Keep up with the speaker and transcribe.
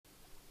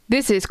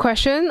This is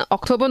question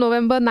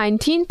October-November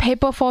 19,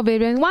 paper 4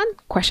 variant 1,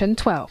 question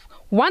 12.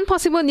 One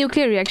possible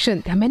nuclear reaction,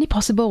 there are many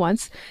possible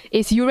ones,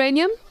 is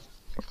uranium,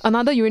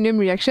 another uranium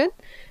reaction,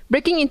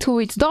 breaking into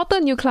its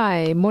daughter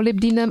nuclei,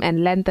 molybdenum and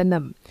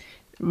lanthanum,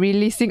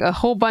 releasing a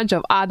whole bunch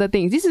of other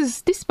things.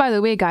 This, by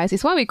the way, guys,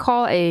 is what we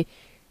call a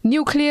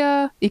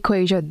nuclear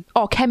equation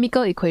or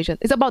chemical equation.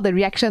 It's about the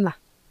reaction.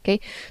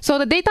 Okay, so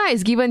the data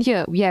is given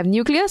here. We have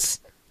nucleus,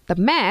 the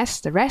mass,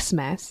 the rest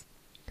mass,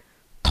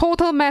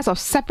 total mass of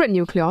separate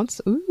nucleons.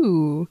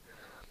 Ooh,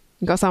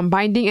 got some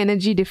binding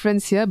energy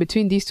difference here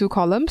between these two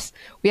columns.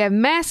 We have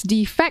mass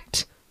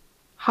defect.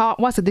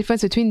 What's the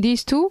difference between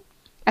these two?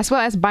 As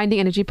well as binding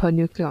energy per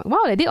nucleon.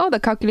 Wow, they did all the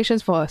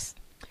calculations for us.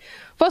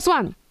 First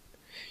one,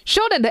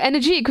 show that the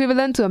energy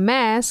equivalent to a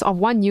mass of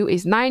 1U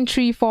is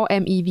 934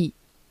 MeV.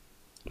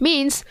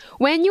 Means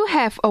when you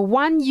have a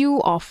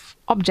 1U of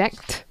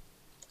object,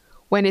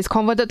 when it's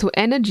converted to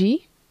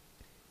energy,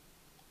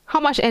 how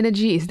much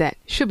energy is that?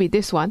 Should be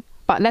this one,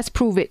 but let's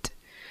prove it.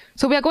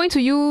 So we are going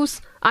to use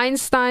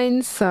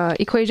Einstein's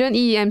equation,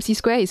 EEMC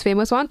Square, his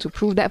famous one, to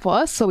prove that for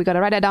us. So we got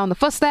to write that down. The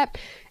first step,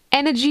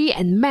 energy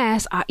and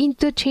mass are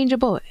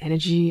interchangeable.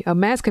 A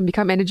mass can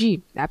become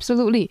energy,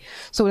 absolutely.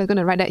 So we're going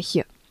to write that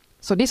here.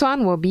 So this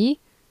one will be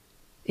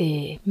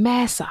a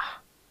mass.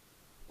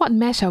 What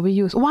mass shall we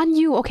use?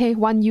 1U, okay,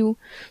 1U.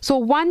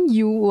 So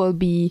 1U will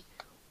be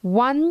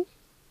 1U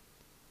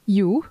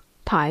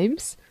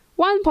times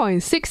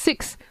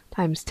 1.66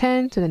 times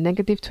 10 to the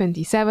negative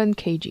 27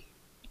 kg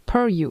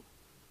per U.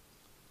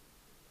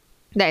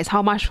 That is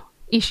how much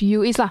each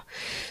U is.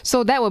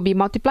 So that will be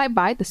multiplied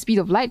by the speed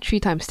of light,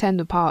 3 times 10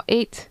 to the power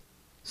 8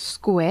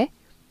 square.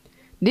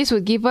 This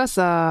will give us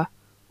a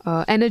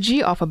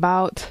energy of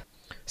about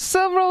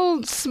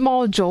several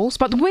small joules.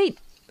 But wait,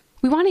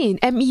 we want it in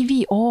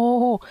MeV.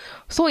 Oh,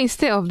 so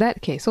instead of that,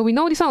 okay, so we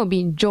know this one will be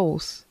in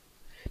joules.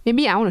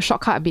 Maybe I want to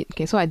shortcut a bit.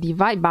 Okay, so I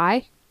divide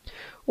by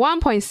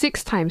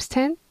 1.6 times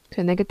 10 to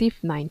the negative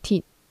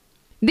 19.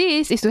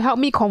 This is to help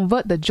me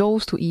convert the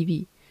joules to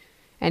EV.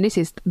 And this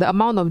is the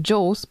amount of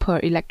joules per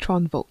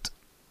electron volt.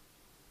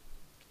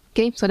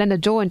 Okay, so then the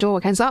joule and joule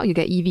will cancel out, you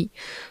get EV.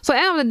 So at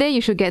the end of the day,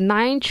 you should get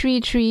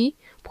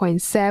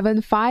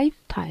 933.75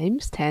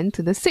 times 10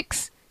 to the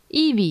 6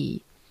 EV.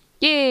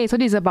 Yay! So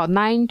this is about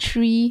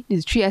 93, this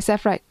is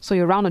 3SF, right? So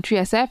you round to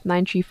 3SF,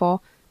 934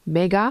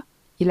 mega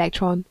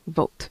electron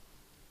volt.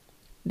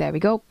 There we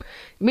go.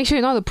 Make sure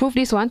you know how to prove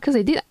this one, because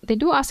they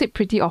do ask it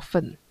pretty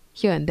often,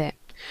 here and there.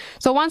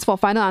 So once for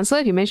final answer,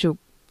 if you manage to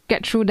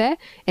get through there,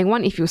 and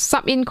one if you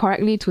sub in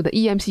correctly to the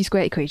EEMC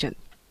square equation.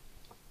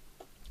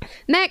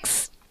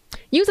 Next,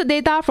 use the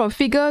data from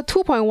figure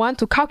 2.1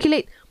 to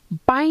calculate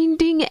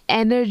binding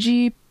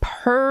energy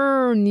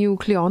per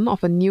nucleon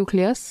of a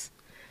nucleus.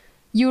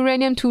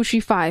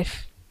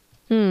 Uranium-235.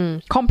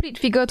 Complete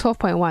figure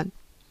 12.1.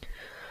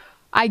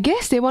 I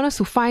guess they want us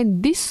to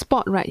find this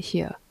spot right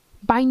here.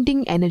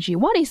 Binding energy.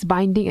 What is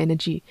binding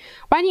energy?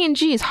 Binding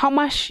energy is how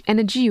much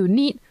energy you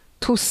need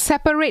to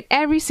separate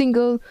every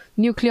single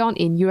nucleon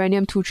in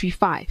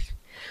uranium-235.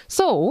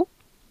 So,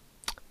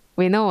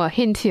 we know a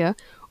hint here.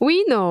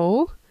 We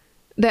know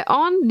that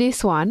on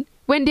this one,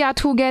 when they are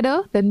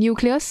together, the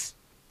nucleus,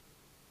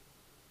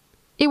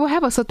 it will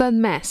have a certain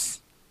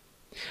mass.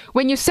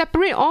 When you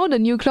separate all the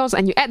nucleons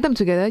and you add them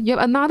together, you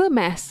have another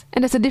mass,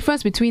 and there's a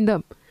difference between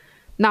them.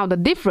 Now, the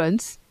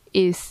difference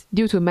is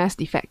due to mass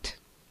defect.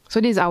 So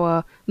this is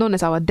known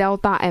as our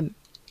delta M.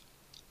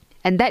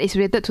 And that is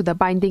related to the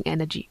binding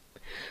energy.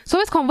 So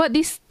let's convert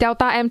this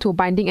delta M to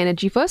binding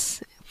energy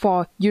first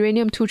for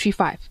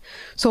uranium-235.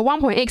 So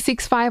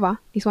 1.865,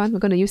 this one, we're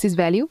going to use this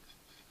value.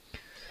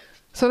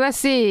 So let's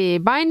see,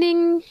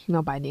 binding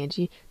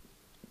energy.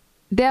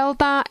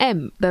 Delta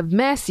M, the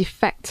mass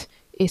effect,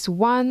 is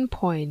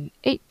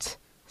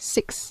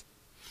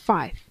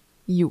 1.865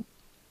 U.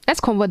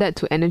 Let's convert that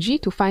to energy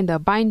to find the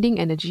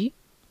binding energy.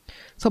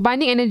 So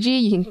binding energy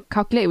you can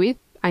calculate with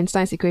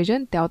Einstein's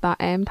equation, delta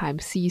M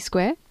times C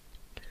square,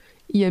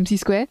 EMC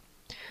square.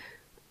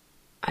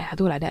 I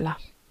do like that lah.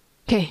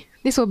 Okay,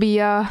 this will be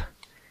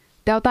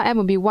delta M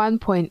will be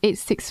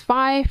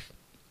 1.865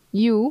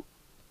 U.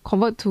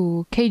 Convert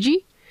to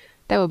kg.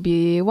 That will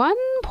be 1.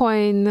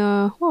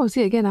 What was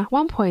it again?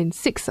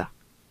 1.6.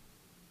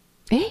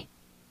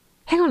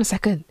 Hang on a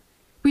second.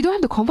 We don't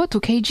have to convert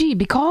to kg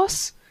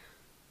because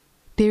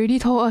they already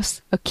told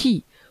us a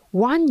key.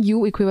 1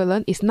 U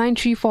equivalent is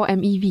 934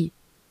 MeV.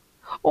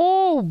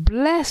 Oh,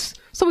 bless!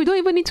 So we don't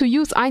even need to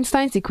use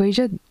Einstein's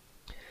equation.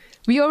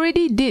 We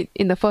already did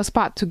in the first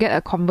part to get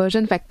a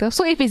conversion factor.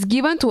 So if it's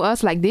given to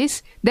us like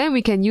this, then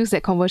we can use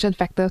that conversion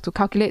factor to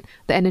calculate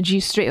the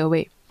energy straight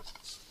away.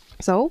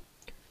 So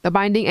the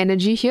binding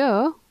energy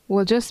here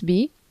will just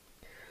be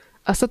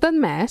a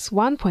certain mass,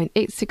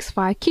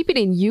 1.865. Keep it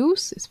in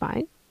U's, it's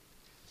fine.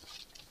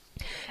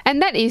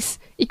 And that is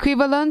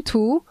equivalent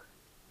to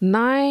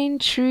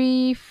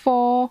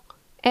 934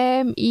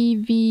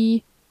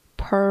 MeV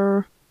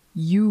per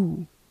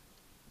U.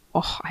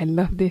 Oh, I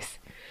love this.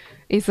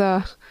 It's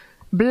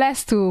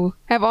blessed to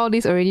have all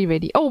this already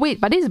ready. Oh wait,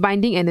 but this is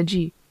binding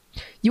energy.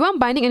 You want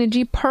binding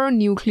energy per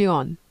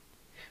nucleon.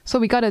 So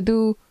we got to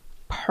do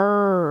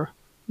per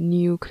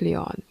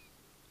nucleon.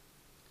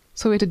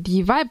 So we have to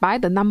divide by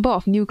the number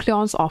of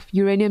nucleons of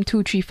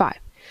uranium-235.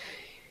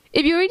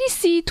 If you already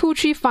see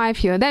 235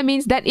 here, that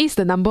means that is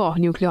the number of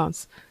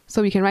nucleons.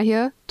 So we can write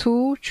here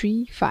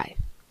 235.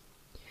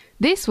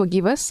 This will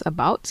give us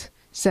about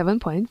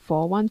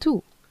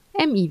 7.412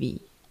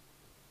 MeV.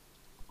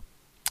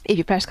 If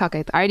you press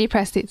calculator, I already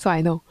pressed it, so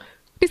I know.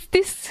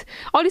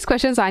 All these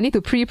questions, I need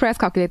to pre-press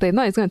calculator. If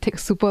not, it's going to take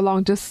super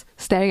long just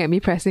staring at me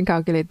pressing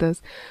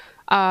calculators.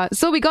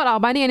 So we got our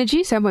binding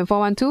energy,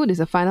 7.412. This is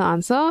the final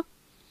answer.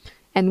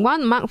 And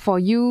 1 mark for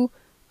you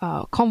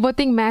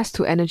converting mass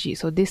to energy.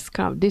 So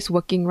this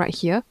working right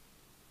here,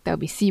 that will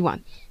be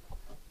C1.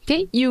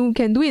 Okay, you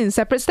can do it in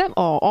separate step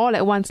or all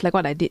at once like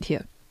what I did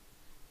here.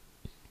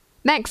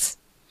 Next,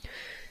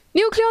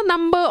 nucleon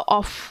number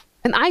of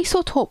an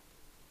isotope.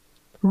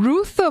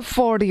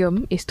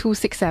 Rutherfordium is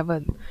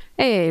 267.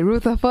 Hey,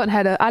 Rutherford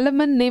had an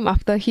element named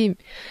after him.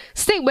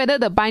 State whether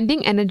the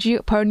binding energy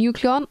per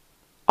nucleon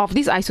of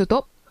this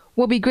isotope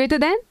will be greater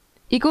than,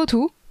 equal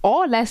to,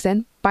 or less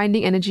than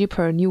binding energy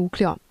per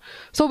nucleon.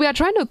 So we are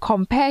trying to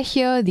compare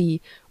here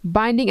the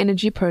binding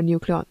energy per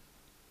nucleon.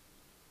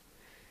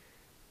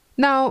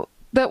 Now,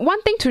 the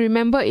one thing to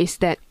remember is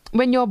that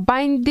when your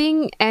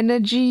binding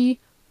energy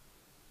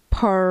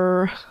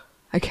per,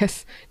 I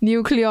guess,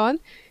 nucleon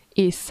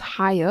is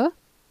higher,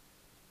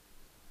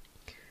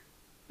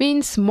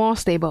 means more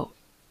stable.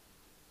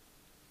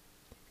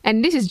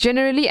 And this is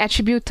generally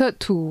attributed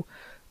to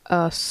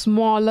a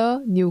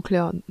smaller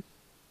nucleon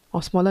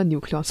or smaller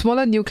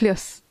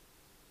nucleus.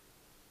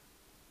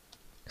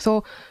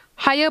 So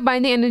higher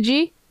binding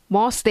energy,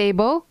 more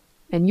stable,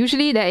 and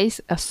usually there is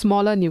a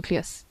smaller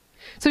nucleus.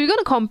 So we're going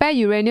to compare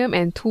uranium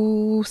and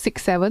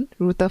 267,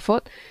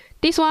 Rutherford.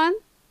 This one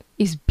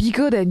is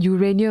bigger than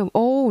uranium.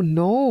 Oh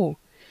no!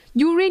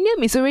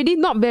 Uranium is already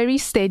not very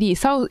steady.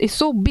 It's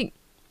so big.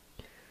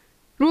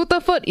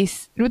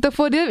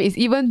 Rutherfordium is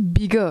even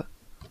bigger.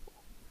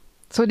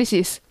 So this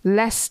is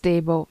less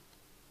stable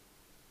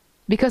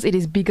because it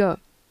is bigger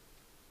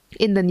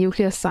in the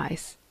nucleus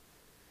size.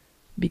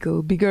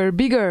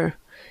 Bigger.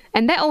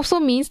 And that also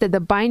means that the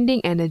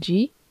binding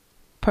energy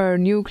per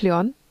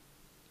nucleon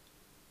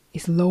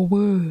is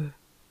lower.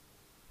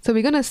 So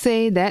we're going to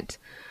say that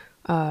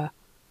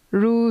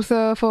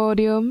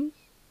Rutherfordium,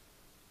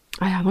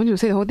 I want you to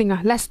say the whole thing,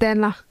 less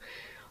than lah.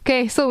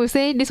 Okay, so we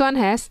say this one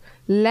has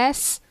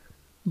less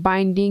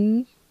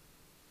binding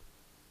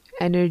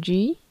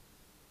energy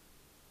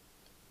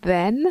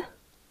than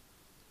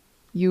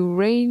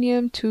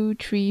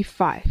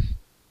uranium-235.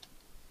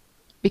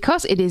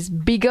 Because it is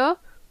bigger,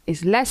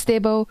 it's less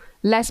stable,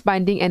 less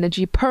binding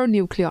energy per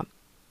nucleon.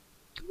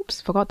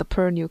 Oops, forgot the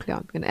per nucleon.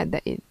 I'm going to add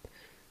that in.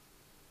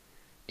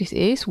 This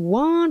is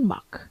 1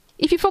 mark.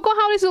 If you forgot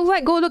how this looks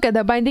like, go look at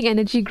the binding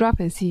energy graph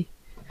and see.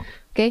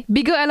 Okay,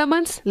 bigger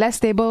elements, less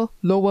stable,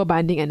 lower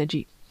binding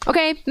energy.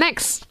 Okay,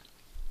 next.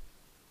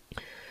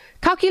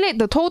 Calculate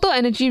the total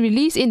energy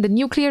released in the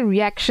nuclear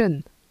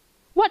reaction.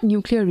 What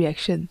nuclear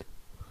reaction?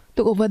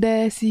 Look over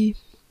there, see.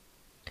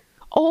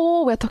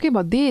 Oh, we're talking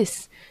about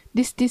this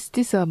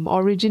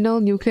original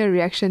nuclear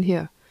reaction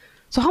here.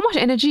 So how much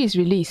energy is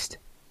released?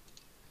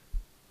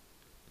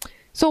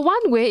 So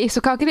one way is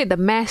to calculate the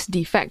mass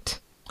defect.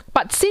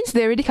 But since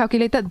they already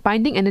calculated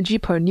binding energy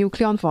per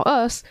nucleon for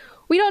us,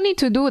 we don't need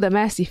to do the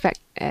mass defect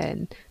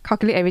and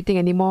calculate everything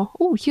anymore.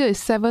 Oh, here is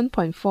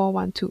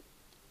 7.412.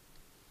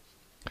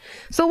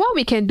 So what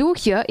we can do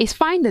here is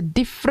find the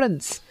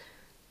difference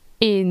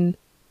in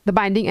the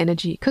binding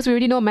energy, because we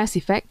already know mass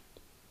effect.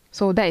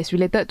 So that is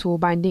related to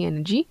binding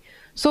energy.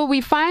 So we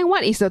find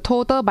what is the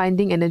total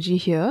binding energy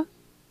here.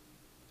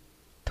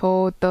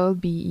 Total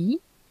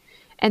BE.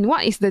 And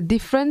what is the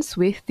difference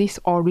with this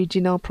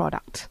original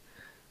product.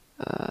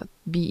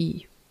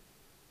 BE.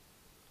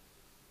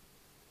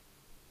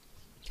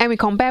 And we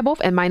compare both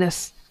and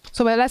minus.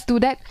 So let's do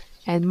that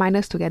and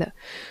minus together.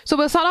 So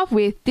we'll start off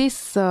with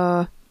this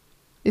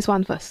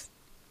one first.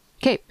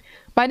 Okay,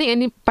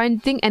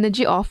 binding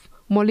energy of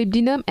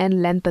molybdenum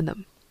and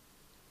lanthanum.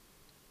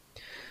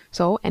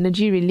 So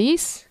energy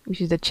release,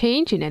 which is the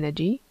change in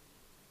energy.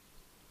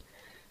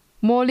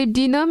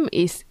 Molybdenum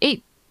is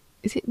 8.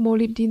 Is it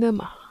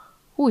molybdenum?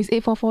 Who is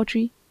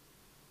 8443?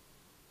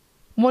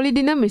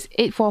 Molybdenum is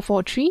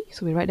 8443.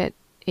 So we write that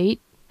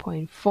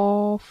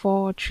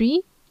 8.443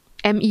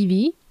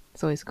 MeV.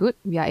 So it's good.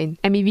 We are in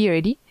MeV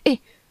already.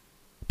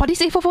 But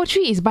this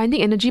 8443 is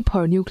binding energy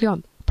per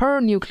nucleon.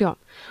 Per nucleon.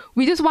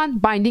 We just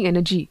want binding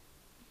energy.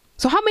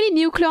 So how many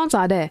nucleons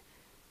are there?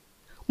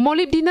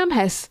 Molybdenum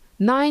has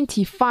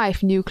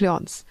 95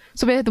 nucleons.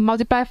 So we have to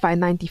multiply by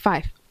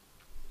 95.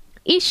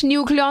 Each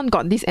nucleon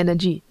got this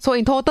energy. So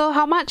in total,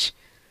 how much?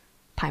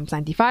 Times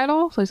 95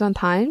 lor. So it's one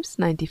times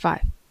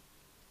 95.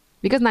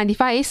 Because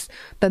 95 is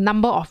the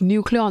number of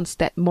nucleons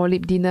that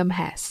molybdenum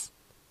has.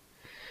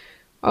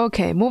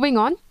 Okay, moving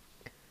on.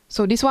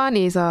 So this one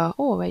is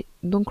oh wait,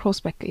 don't close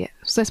bracket yet.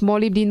 So it's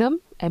molybdenum,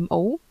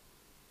 Mo.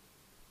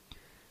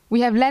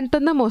 We have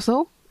lanthanum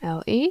also,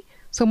 La.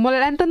 So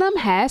lanthanum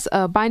has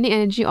a binding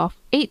energy of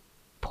 8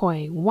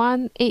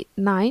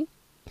 8.189.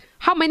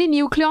 How many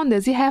nucleon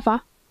does it have?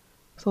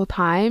 So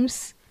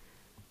times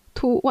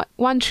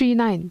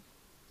 139.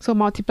 So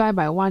multiply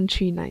by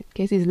 139.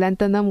 Okay, so it's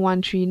lanthanum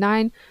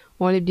 139,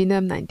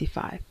 molybdenum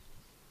 95.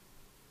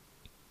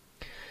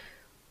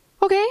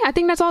 Okay, I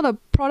think that's all the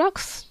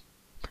products.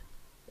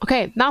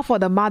 Okay, now for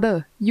the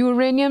mother,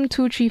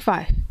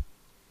 uranium-235.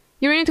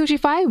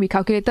 Uranium-235, we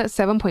calculated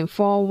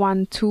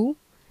 7.412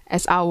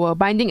 as our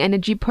binding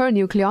energy per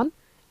nucleon.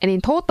 And in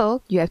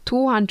total, you have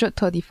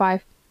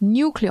 235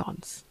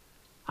 nucleons.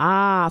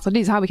 So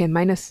this is how we can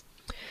minus.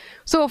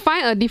 So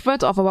find a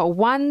difference of about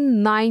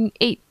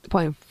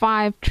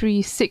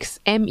 198.536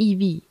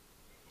 MeV.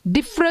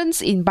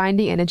 Difference in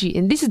binding energy.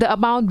 And this is the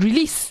amount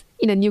released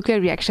in a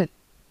nuclear reaction.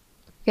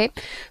 Okay,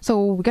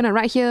 so we're gonna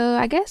write here,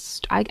 I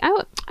guess, I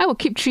will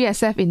keep 3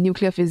 SF in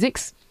nuclear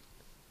physics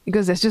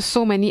because there's just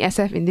so many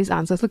SF in these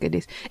answers. Look at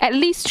this. At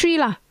least 3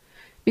 lah.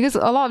 Because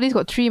a lot of these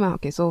got 3 ma.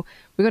 Okay, so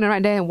we're gonna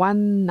write there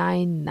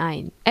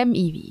 199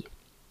 MeV.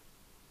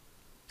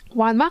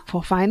 1 mark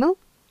for final.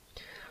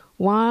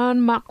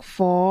 1 mark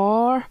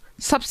for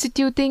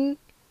substituting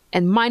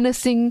and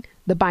minusing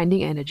the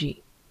binding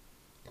energy.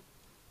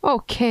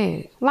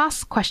 Okay,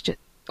 last question.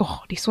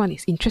 Oh, this one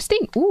is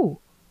interesting. Ooh.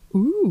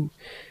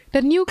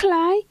 The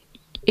nuclei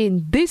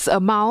in this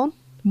amount,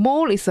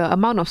 mole is the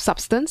amount of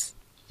substance.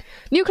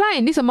 Nuclei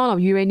in this amount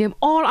of uranium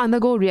all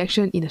undergo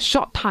reaction in a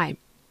short time.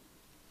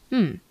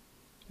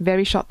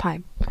 Very short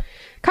time.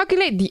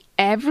 Calculate the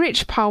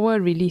average power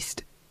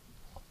released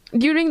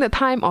during the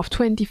time of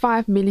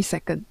 25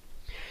 milliseconds.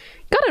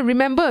 Gotta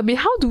remember a bit,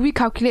 how do we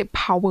calculate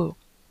power?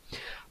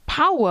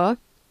 Power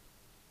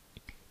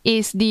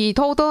is the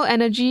total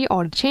energy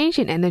or change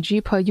in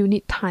energy per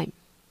unit time.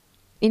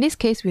 In this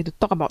case, we have to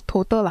talk about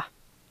total lah.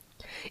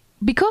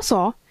 Because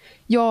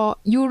your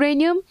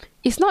uranium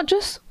is not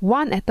just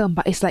one atom,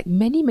 but it's like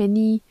many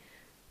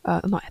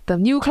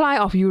nuclei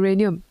of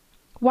uranium.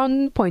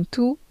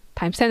 1.2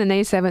 times 10 to the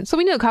negative 7. So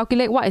we need to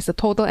calculate what is the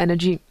total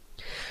energy.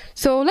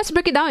 So let's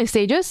break it down in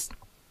stages.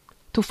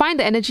 To find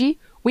the energy,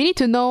 we need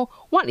to know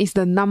what is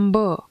the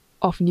number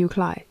of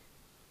nuclei.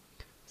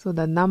 So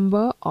the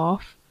number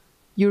of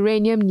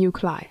uranium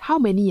nuclei. How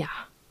many?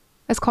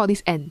 Let's call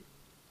this N.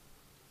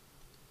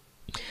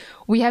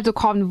 We have to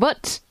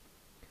convert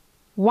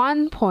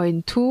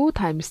 1.2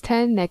 times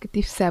 10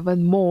 negative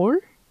 7 mole.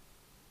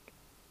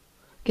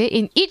 Okay,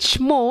 in each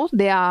mole,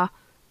 there are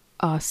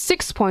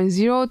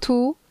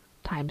 6.02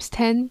 times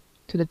 10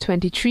 to the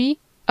 23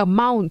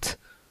 amount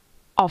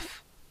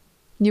of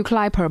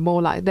nuclei per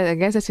mole. Like that, I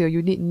guess that's your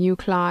unit,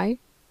 nuclei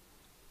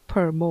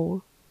per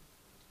mole.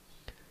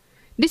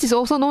 This is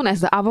also known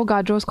as the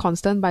Avogadro's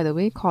constant, by the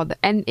way, called the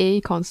Na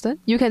constant.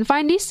 You can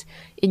find this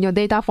in your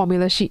data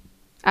formula sheet.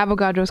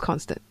 Avogadro's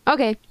constant.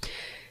 Okay,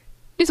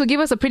 this will give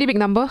us a pretty big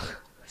number,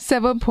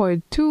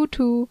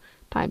 7.22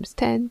 times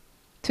 10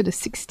 to the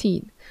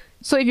 16.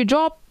 So if you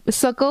draw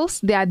circles,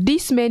 there are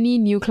this many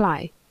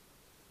nuclei,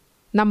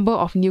 number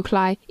of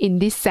nuclei in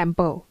this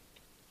sample.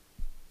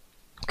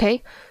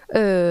 Okay,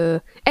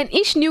 and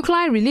each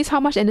nuclei release how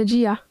much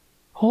energy?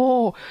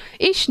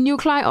 Each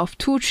nuclei of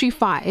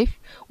 235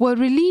 will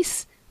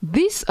release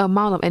this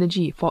amount of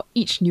energy for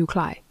each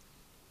nuclei.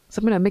 So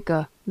I'm going to make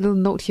a little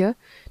note here.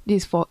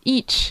 This is for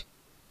each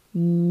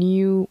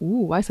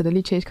why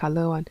suddenly change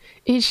color one?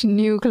 Each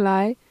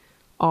nuclei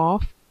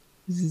of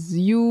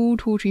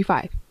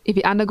U235. If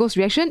it undergoes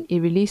reaction, it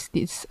releases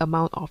this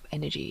amount of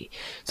energy.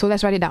 So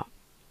let's write it down.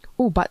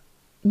 But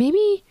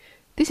maybe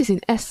this is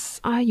in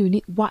SI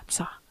unit watts.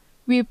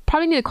 We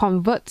probably need to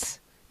convert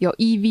your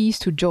EVs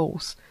to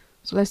joules.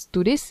 So let's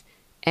do this.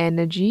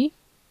 Energy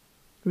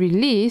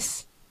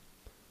release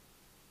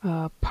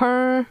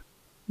per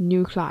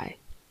nuclei.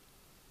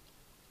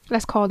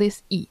 Let's call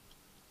this E.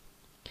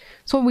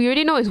 So we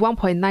already know it's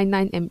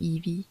 1.99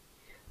 MeV.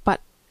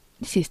 But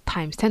this is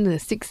times 10 to the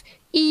 6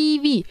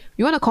 EV.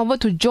 We want to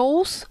convert to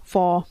joules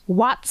for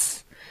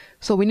watts.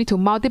 So we need to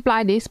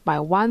multiply this by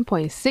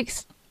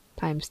 1.6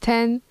 times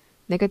 10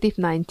 negative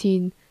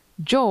 19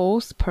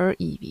 joules per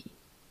EV.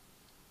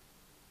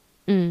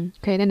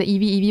 Okay, then the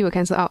EV will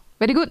cancel out.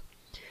 Very good.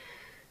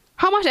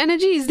 How much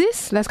energy is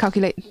this? Let's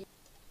calculate.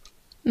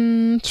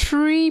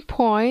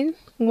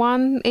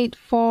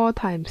 3.184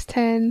 times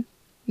 10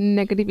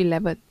 negative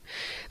 11.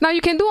 Now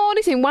you can do all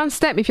this in one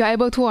step if you're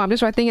able to. I'm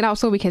just writing it out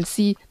so we can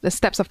see the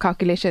steps of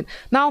calculation.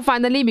 Now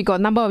finally we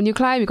got number of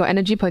nuclei, we got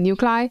energy per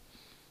nuclei.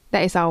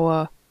 That is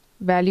our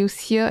values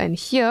here and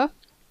here.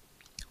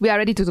 We are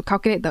ready to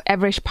calculate the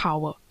average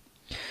power.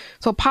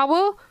 So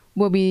power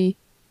will be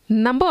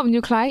number of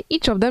nuclei,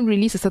 each of them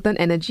release a certain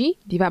energy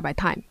divided by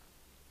time.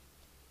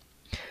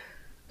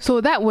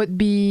 So that would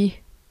be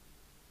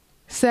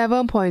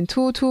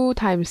 7.22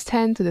 times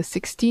 10 to the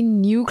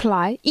 16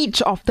 nuclei,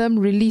 each of them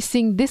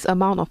releasing this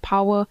amount of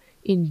power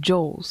in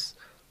joules.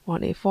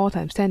 184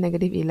 times 10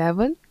 negative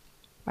 11.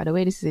 By the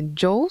way, this is in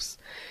joules.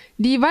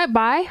 Divide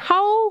by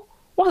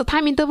what's the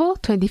time interval?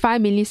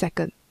 25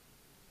 milliseconds.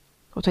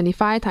 So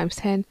 25 times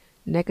 10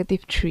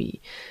 negative 3.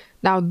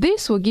 Now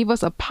this will give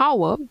us a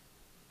power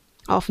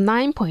of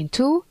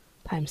 9.2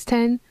 times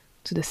 10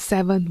 to the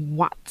 7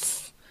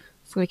 watts.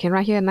 So we can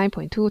write here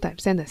 9.2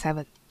 times 10 to the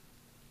 7.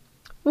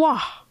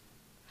 Wow!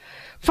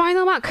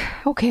 Final mark.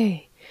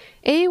 Okay.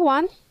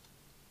 A1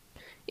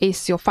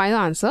 is your final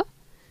answer.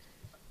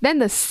 Then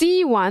the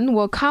C1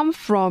 will come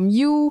from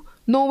you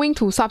knowing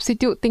to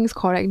substitute things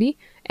correctly,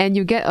 and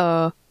you get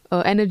a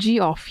energy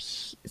of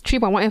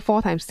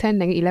 3.184 times 10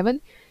 negative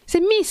 11. Say,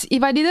 Miss,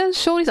 if I didn't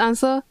show this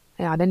answer,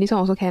 yeah, then this one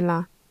also can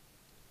lah.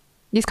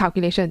 This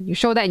calculation, you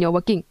show that in your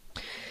working.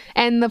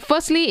 And the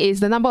firstly is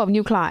the number of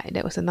nuclei.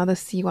 That was another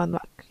C1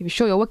 mark. If you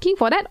show your working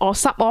for that, or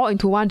sub all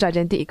into one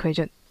gigantic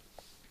equation.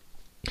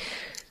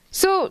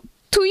 So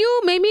to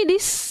you, maybe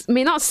this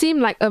may not seem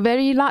like a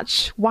very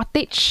large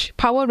wattage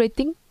power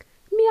rating.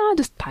 Yeah,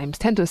 just times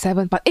 10 to the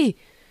 7. But hey,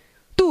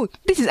 dude,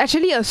 this is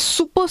actually a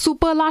super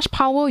large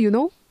power, you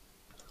know.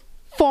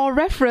 For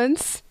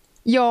reference,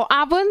 your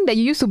oven that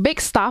you use to bake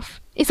stuff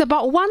is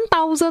about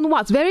 1000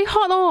 watts. Very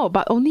hot,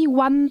 but only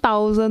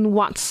 1000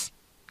 watts.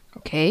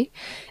 Okay.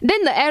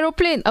 Then the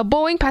aeroplane, a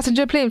Boeing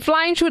passenger plane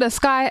flying through the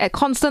sky at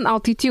constant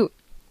altitude,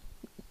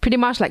 pretty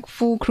much like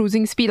full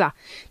cruising speed lah.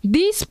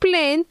 This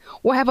plane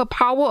will have a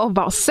power of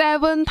about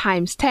 7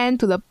 times 10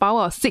 to the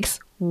power of 6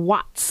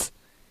 watts.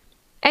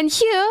 And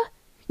here,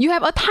 you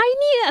have a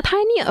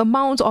tiny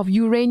amount of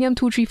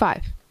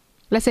uranium-235.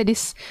 Let's say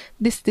this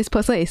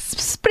person is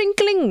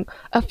sprinkling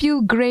a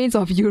few grains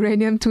of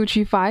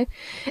uranium-235,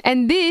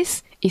 and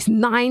this is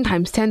 9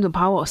 times 10 to the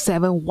power of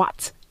 7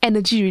 watts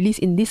energy released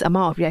in this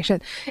amount of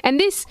reaction. And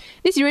this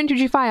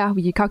uranium-235,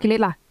 we calculate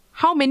lah.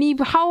 How many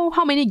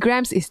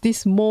grams is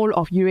this mole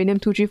of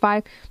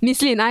uranium-235?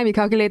 Miss Lee and I, we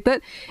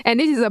calculated, and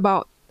this is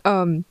about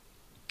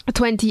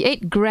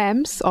 28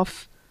 grams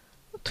of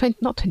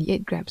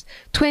 28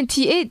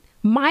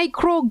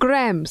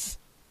 micrograms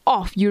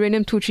of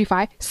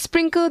uranium-235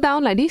 sprinkled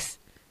down like this,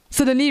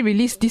 suddenly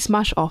release this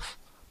much of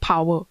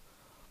power.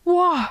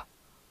 Wow!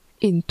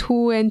 In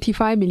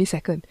 25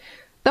 milliseconds.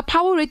 The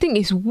power rating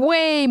is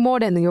way more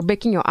than you're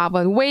baking your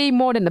oven, way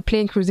more than the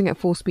plane cruising at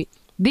full speed.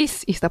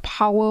 This is the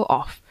power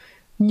of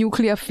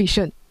nuclear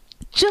fission.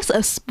 Just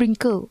a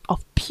sprinkle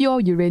of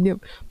pure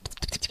uranium.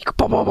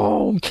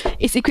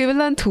 It's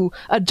equivalent to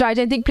a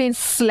gigantic plane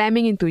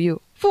slamming into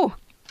you. Phew!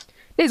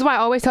 This is why I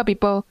always tell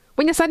people,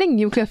 when you're studying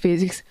nuclear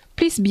physics,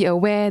 please be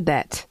aware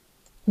that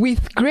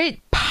with great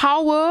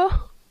power,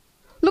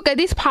 look at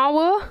this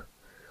power,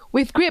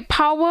 with great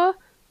power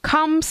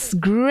comes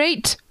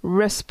great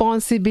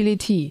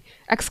responsibility!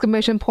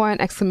 Exclamation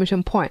point,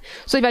 exclamation point.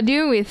 So if you're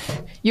dealing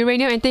with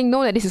uranium and think,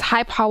 know that this is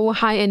high power,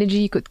 high energy,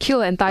 you could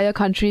kill an entire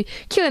country,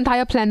 kill an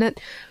entire planet,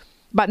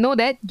 but know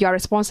that you're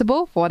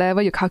responsible for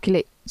whatever you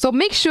calculate. So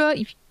make sure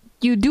if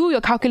you do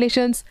your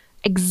calculations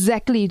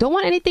exactly. You don't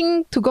want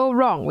anything to go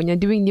wrong when you're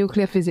doing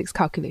nuclear physics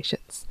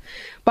calculations.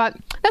 But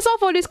that's all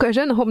for this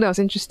question. I hope that was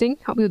interesting.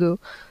 Help you to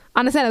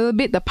understand a little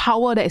bit the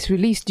power that is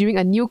released during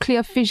a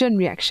nuclear fission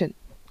reaction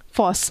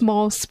for a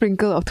small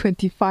sprinkle of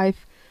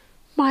 25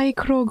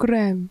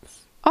 micrograms.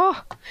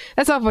 Oh,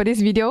 that's all for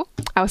this video.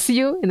 I'll see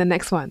you in the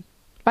next one.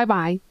 Bye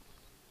bye.